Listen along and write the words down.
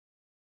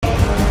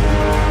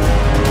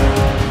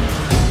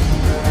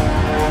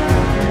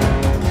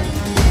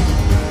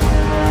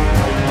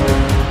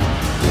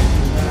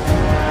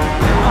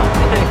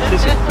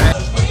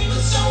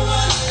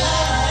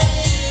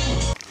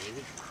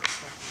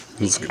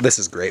This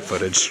is great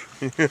footage.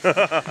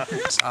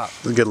 Stop.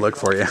 It's a good look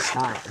for you.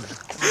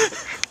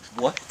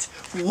 What?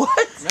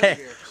 What?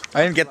 Hey,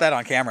 I didn't get that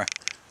on camera.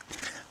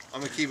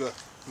 I'm gonna keep a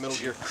middle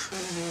gear.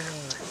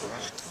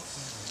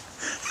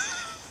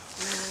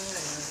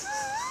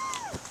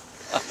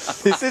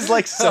 This is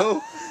like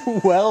so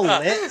well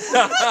lit.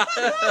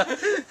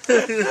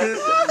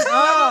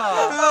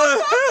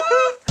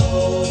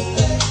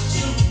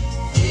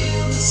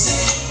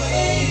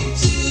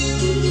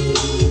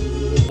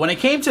 When it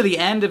came to the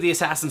end of the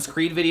Assassin's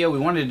Creed video, we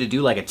wanted to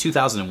do like a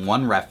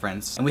 2001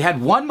 reference. And we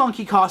had one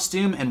monkey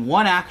costume and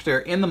one actor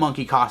in the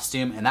monkey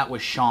costume, and that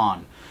was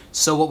Sean.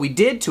 So what we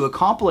did to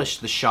accomplish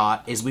the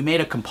shot is we made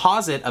a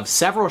composite of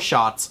several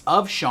shots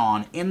of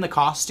Sean in the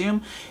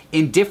costume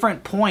in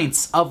different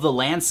points of the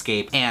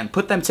landscape and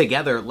put them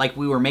together like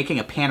we were making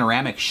a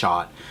panoramic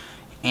shot.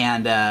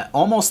 And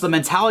almost the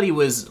mentality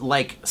was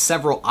like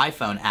several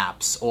iPhone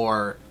apps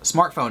or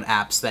smartphone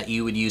apps that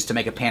you would use to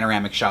make a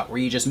panoramic shot, where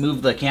you just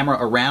move the camera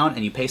around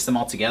and you paste them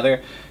all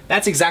together.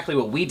 That's exactly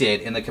what we did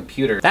in the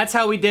computer. That's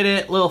how we did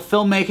it. Little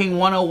filmmaking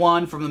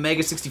 101 from the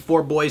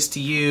Mega64 boys to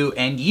you,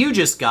 and you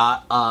just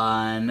got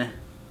on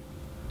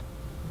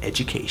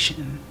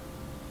education.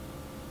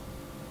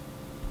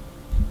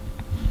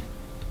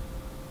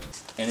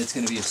 And it's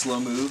going to be a slow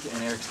move,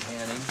 and Eric's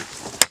panning.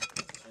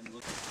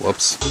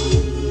 Whoops.